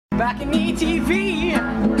BalconyTV.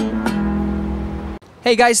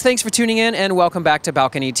 Hey guys, thanks for tuning in and welcome back to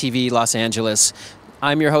Balcony TV Los Angeles.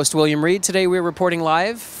 I'm your host, William Reed. Today we're reporting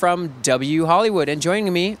live from W Hollywood, and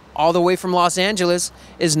joining me all the way from Los Angeles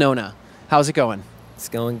is Nona. How's it going? It's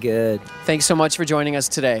going good. Thanks so much for joining us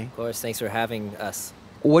today. Of course, thanks for having us.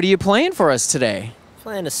 What are you playing for us today?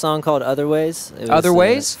 Playing a song called Otherways. It was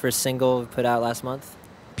Otherways? First single we put out last month.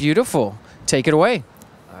 Beautiful. Take it away.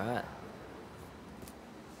 All right.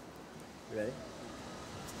 You ready?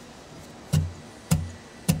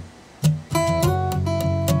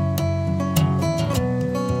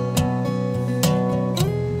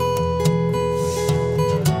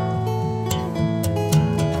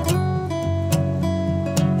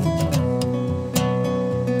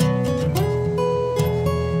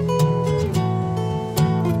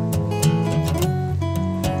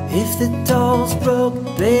 If the doll's broke,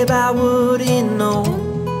 babe, I wouldn't know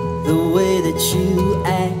the way that you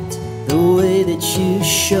act, the way that you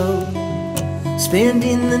show.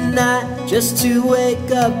 Spending the night just to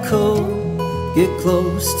wake up cold, get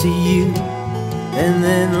close to you and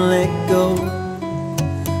then let go.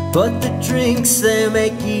 But the drinks, they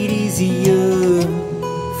make it easier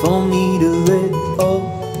for me to let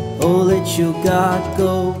let your guard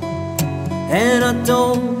go. And I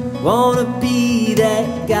don't wanna be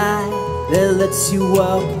that guy that lets you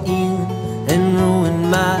walk in and ruin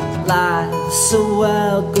my life. So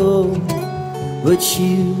I'll go, but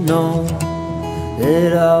you know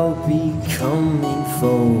that I'll be coming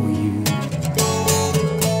for you.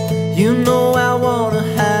 You know I wanna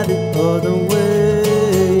have it other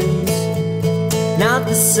ways, not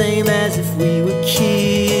the same as if we were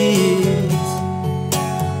kids,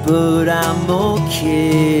 but I'm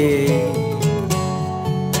okay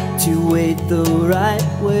to wait the right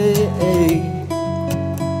way.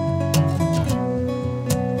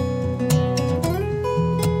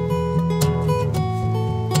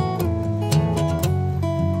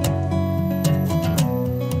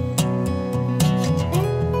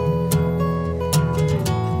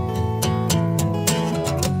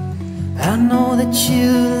 I know that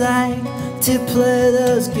you like to play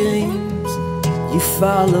those games. You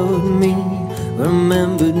followed me,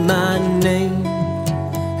 remembered my name,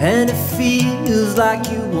 and it feels like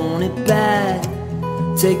you want it back.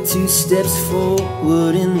 Take 2 steps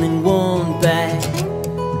forward and then 1 back.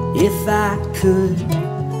 If I could,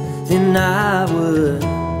 then I would.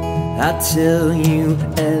 I'd tell you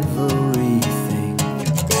everything.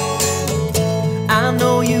 I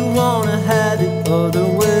know you wanna have it other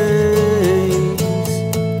ways,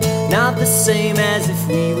 not the same as if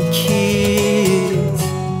we were kids.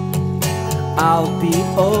 I'll be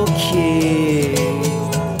okay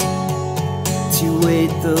to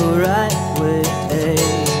wait the right way.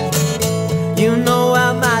 You know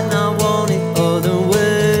I might not want it other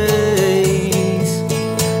ways,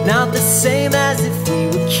 not the same as if we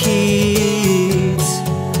were kids,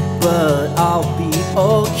 but I'll be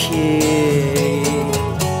okay.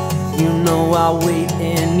 You know I'll wait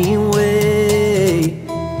anyway.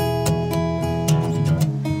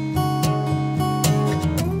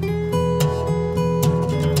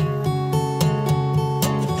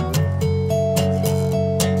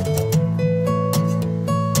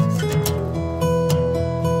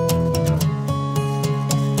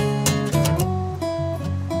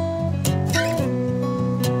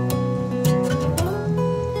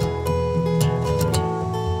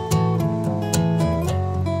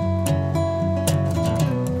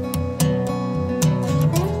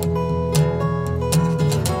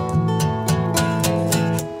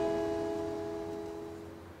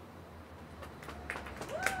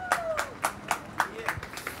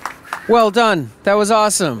 Well done. That was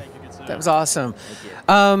awesome. That was awesome.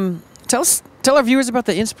 Tell our viewers about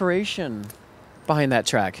the inspiration behind that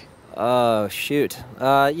track. Oh, shoot.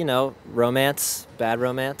 You know, romance, bad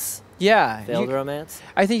romance. Yeah. Failed romance.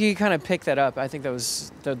 I think you kind of picked that up. I think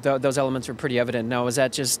those elements were pretty evident. Now, was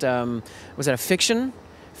that just was that a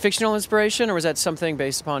fictional inspiration, or was that something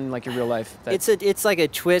based upon like your real life? It's like a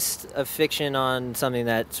twist of fiction on something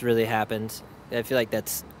that's really happened. I feel like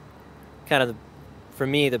that's kind of for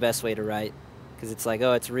me the best way to write, because it's like,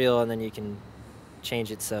 oh, it's real, and then you can change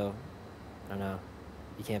it. So I don't know,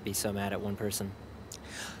 you can't be so mad at one person.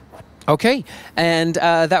 Okay, and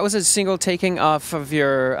that was a single taking off of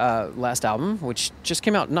your last album, which just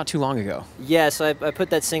came out not too long ago. Yeah, so I put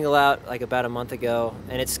that single out like about a month ago,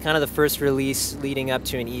 and it's kind of the first release leading up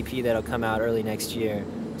to an EP that'll come out early next year.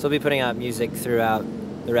 So I'll be putting out music throughout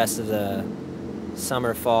the rest of the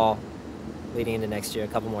summer, fall, leading into next year. A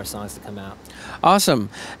couple more songs to come out. Awesome.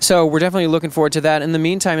 So we're definitely looking forward to that. In the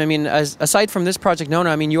meantime, I mean, aside from this project, Nona,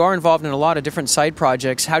 I mean, you are involved in a lot of different side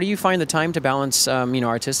projects. How do you find the time to balance, you know,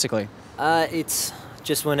 artistically? It's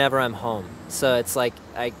just whenever I'm home. So it's like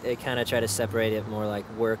I kind of try to separate it more like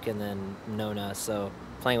work and then Nona. So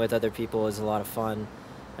playing with other people is a lot of fun.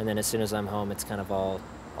 And then as soon as I'm home, it's kind of all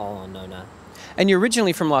on Nona. And you're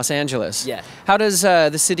originally from Los Angeles. Yeah. How does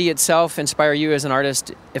the city itself inspire you as an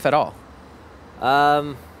artist, if at all?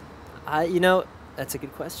 You know, that's a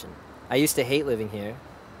good question. I used to hate living here.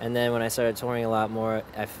 And then when I started touring a lot more,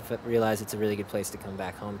 I realized it's a really good place to come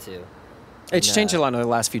back home to. It's changed a lot in the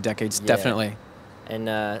last few decades, yeah. definitely. And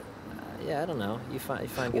yeah, I don't know. You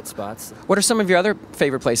find good spots. What are some of your other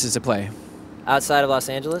favorite places to play? Outside of Los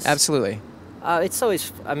Angeles? Absolutely. It's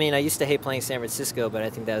always, I mean, I used to hate playing San Francisco, but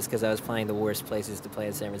I think that was because I was playing the worst places to play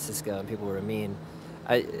in San Francisco and people were mean.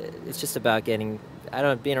 It's just about being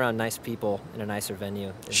around nice people in a nicer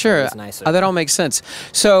venue. Sure, Nicer. That all makes sense.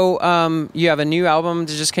 So you have a new album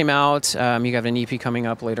that just came out. You have an EP coming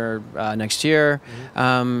up later next year.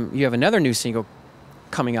 Mm-hmm. You have another new single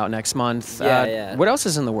coming out next month. Yeah. What else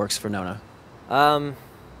is in the works for Nona? You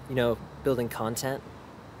know, building content,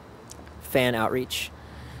 fan outreach.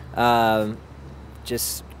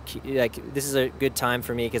 Just like this is a good time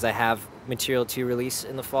for me because I have material to release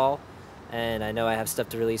in the fall, and I know I have stuff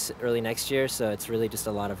to release early next year. So it's really just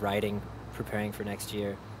a lot of writing, preparing for next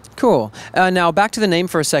year. Cool. Now back to the name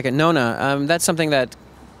for a second, Nona. That's something that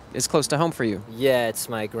is close to home for you. Yeah, it's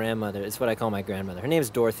my grandmother. It's what I call my grandmother. Her name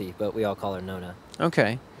is Dorothy, but we all call her Nona.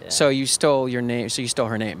 Okay. Yeah. So you stole your name. So you stole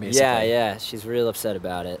her name, basically. Yeah. She's real upset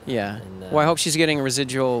about it. Yeah. And, well, I hope she's getting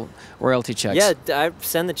residual royalty checks. Yeah, I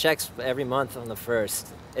send the checks every month on the 1st.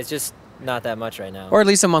 It's just not that much right now. Or at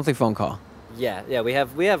least a monthly phone call. Yeah. We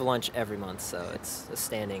have lunch every month, so it's a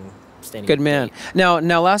standing. Good man. date.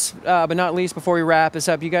 Now, last but not least, before we wrap this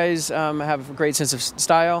up, you guys have a great sense of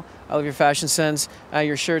style. I love your fashion sense.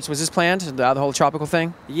 Your shirts. Was this planned? The whole tropical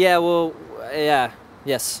thing? Yeah. Well. Yeah.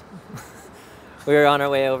 Yes. We were on our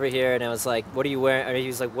way over here, and I was like, "What are you wearing?" Or he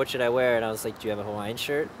was like, "What should I wear?" And I was like, "Do you have a Hawaiian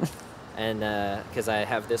shirt?" And because I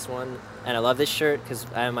have this one, and I love this shirt because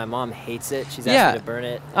my mom hates it. She's asked me to burn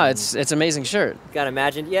it. Oh, it's an amazing shirt. Gotta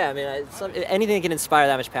imagine. Yeah, I mean, anything that can inspire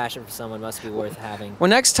that much passion for someone must be worth having. Well,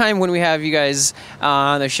 next time when we have you guys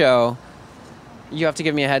on the show, you have to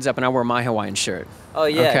give me a heads up, and I'll wear my Hawaiian shirt. Oh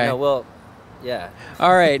yeah. Okay. No. Well. Yeah.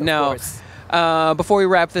 All right. Now, course. Before we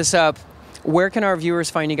wrap this up, where can our viewers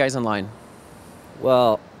find you guys online?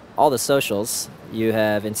 Well, all the socials. You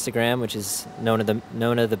have Instagram, which is Nona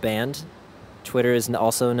the Band. Twitter is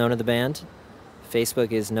also Nona the Band.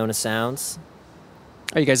 Facebook is Nona Sounds.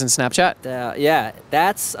 Are you guys in Snapchat? Yeah,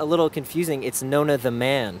 that's a little confusing. It's Nona the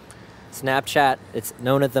Man. Snapchat, it's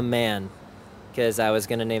Nona the Man. Because I was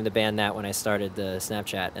going to name the band that when I started the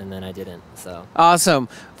Snapchat, and then I didn't. So awesome.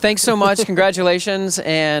 Thanks so much. Congratulations,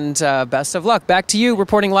 and best of luck. Back to you,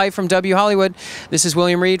 reporting live from W Hollywood. This is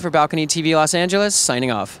William Reed for Balcony TV Los Angeles,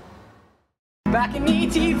 signing off.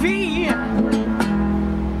 BalconyTV.